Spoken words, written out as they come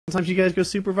Sometimes you guys go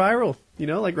super viral, you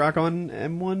know, like Rock On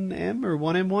M1M or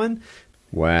 1M1.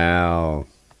 Wow.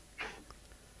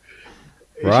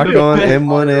 Rock On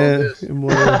M1M.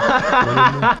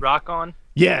 Rock On?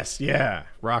 Yes, yeah.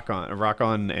 Rock On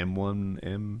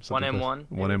M1M. 1M1.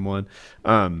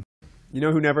 1M1. You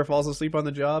know who never falls asleep on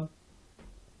the job?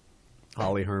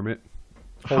 Holly Hermit.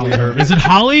 Holy Hermit. Is it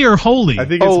Holly or Holy? I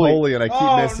think it's Holy, and I keep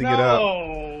messing it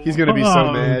up. He's gonna be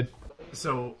so mad.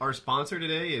 So our sponsor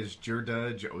today is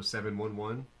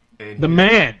Jerdudge0711. And the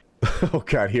man. Oh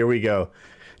God, here we go.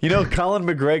 You know, Colin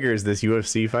McGregor is this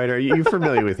UFC fighter. You're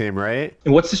familiar with him, right?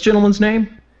 And what's this gentleman's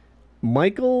name?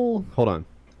 Michael. Hold on.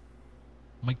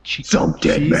 Mike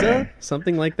Cheesa?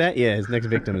 Something like that. Yeah, his next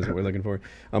victim is what we're looking for.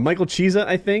 Michael Cheesa,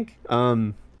 I think.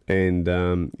 And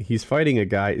he's fighting a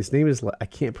guy. His name is, I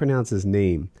can't pronounce his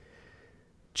name.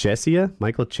 Chesia?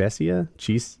 Michael Chesia?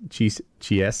 Chiesa?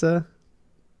 Chiesa.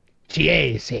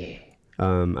 I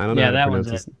don't know. Yeah, that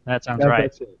one's it. That sounds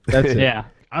right. That's it. Yeah.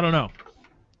 I don't know.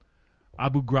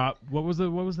 Abu Ghraib. What was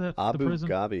that? Abu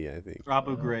Ghraib, I think.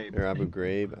 Abu Ghraib. Or Abu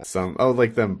Ghraib.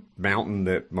 Like the mountain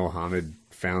that Muhammad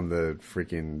found the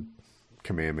freaking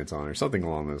commandments on, or something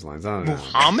along those lines. I don't know.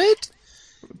 Muhammad?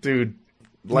 Dude,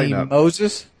 lighten up.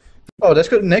 Moses? Oh, that's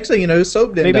good. Next thing you know,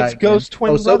 Soap didn't die. Maybe it's Ghost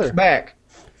twin brother. Soap's back.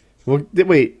 Well,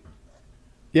 wait.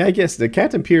 Yeah, I guess the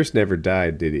Captain Pierce never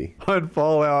died, did he? On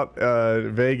Fallout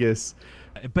Vegas.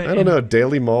 But, I don't know,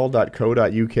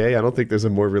 dailymall.co.uk. I don't think there's a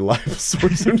more reliable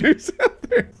source of news out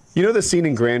there. You know the scene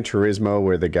in Gran Turismo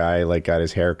where the guy like got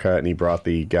his hair cut and he brought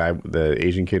the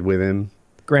Asian kid with him?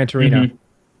 Gran Torino.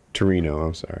 Torino,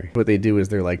 I'm sorry. What they do is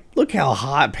they're like, look how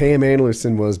hot Pam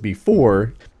Anderlson was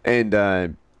before. And I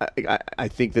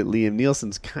think that Liam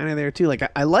Neeson's kind of there too. Like,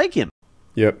 I like him.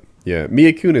 Yep. Yeah.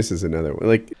 Mila Kunis is another one.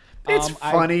 Like, it's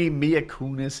funny. Mila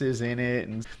Kunis is in it.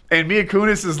 And Mila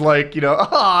Kunis is like, you know,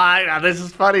 this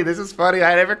is funny. This is funny.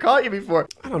 I never caught you before.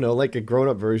 I don't know, like a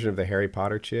grown-up version of the Harry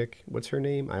Potter chick. What's her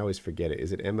name? I always forget it.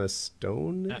 Is it Emma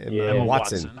Stone? Emma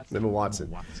Watson. Emma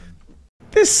Watson.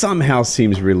 This somehow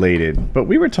seems related, but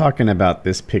we were talking about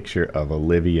this picture of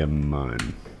Olivia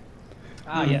Munn.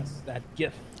 Ah, yes, that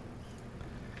gif.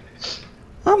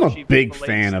 I'm a big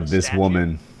fan of this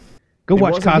woman. Go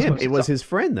watch Cosmos. It was his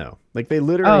friend, though. Like, they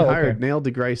literally hired Neil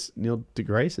Degrasse. Neil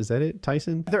Degrasse, is that it?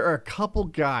 Tysan? There are a couple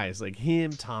guys, like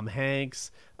him, Tom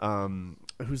Hanks,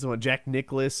 who's the one? Jack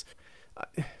Nicholas.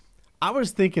 I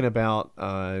was thinking about,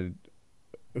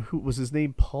 who was his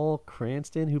name? Paul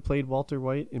Cranston, who played Walter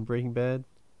White in Breaking Bad?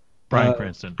 Bryan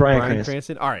Cranston. Bryan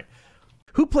Cranston. All right.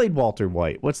 Who played Walter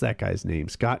White? What's that guy's name?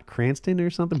 Scott Cranston or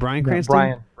something? Bryan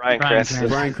Cranston? Bryan Cranston.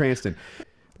 Bryan Cranston.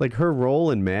 Like, her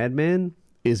role in Mad Men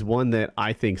is one that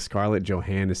I think Scarlett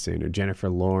Johansson or Jennifer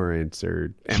Lawrence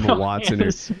or Emma Watson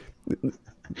or...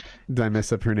 Did I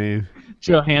mess up her name?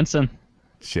 Johansson.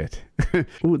 Shit.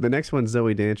 Ooh, the next one's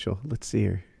Zooey Deschanel. Let's see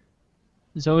her.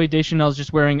 Zooey Deschanel's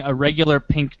just wearing a regular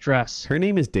pink dress. Her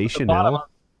name is Deschanel?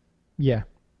 Yeah.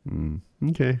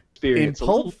 Okay. In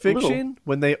Pulp Fiction,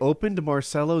 when they opened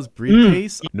Marcello's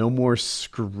briefcase, no more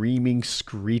screaming,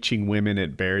 screeching women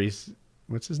at Barry's...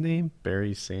 What's his name?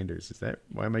 Barry Sanders. Is that...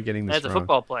 Why am I getting this wrong? That's a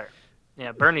football player.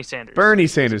 Yeah, Bernie Sanders. Bernie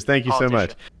Sanders. Thank you so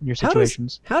much. Your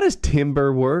situations. How does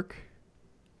Timber work?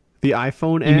 The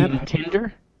iPhone app? You mean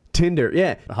Tinder? Tinder,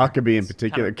 yeah. Huckabee in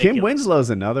particular. Kim Winslow's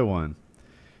another one.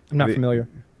 I'm not familiar.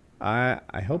 I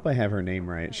hope I have her name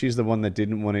right. She's the one that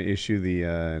didn't want to issue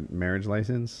the marriage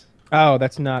license. Oh,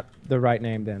 that's not the right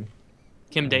name then.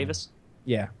 Kim Davis?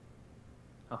 Yeah.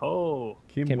 Oh.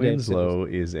 Kim Winslow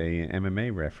is a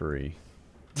MMA referee.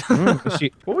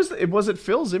 What was was it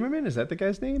Phil Zimmerman? Is that the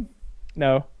guy's name?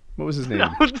 No. What was his name?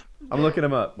 I'm looking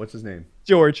him up. What's his name?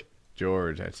 George.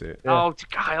 George, that's it. Yeah. Oh,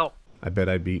 Kyle. I bet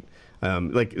I beat.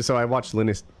 So I watched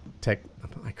Linus Tech.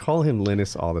 I call him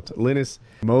Linus all the time. Linus.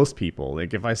 Most people,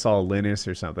 like if I saw Linus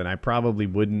or something, I probably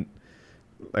wouldn't.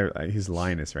 He's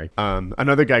Linus, right?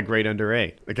 Another guy, Grade Under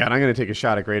A. God, I'm gonna take a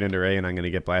shot at Grade Under A, and I'm gonna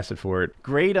get blasted for it.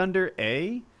 Grade Under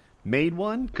A made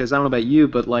one. Because I don't know about you,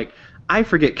 but like I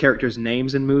forget characters'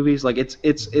 names in movies. Like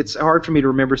it's hard for me to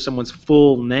remember someone's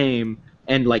full name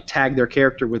and like tag their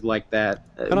character with like that.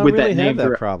 I don't with really that name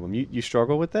have that problem. You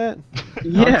struggle with that?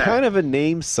 Yeah. I'm kind of a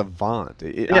name savant.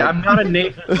 I'm not a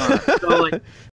name savant. So like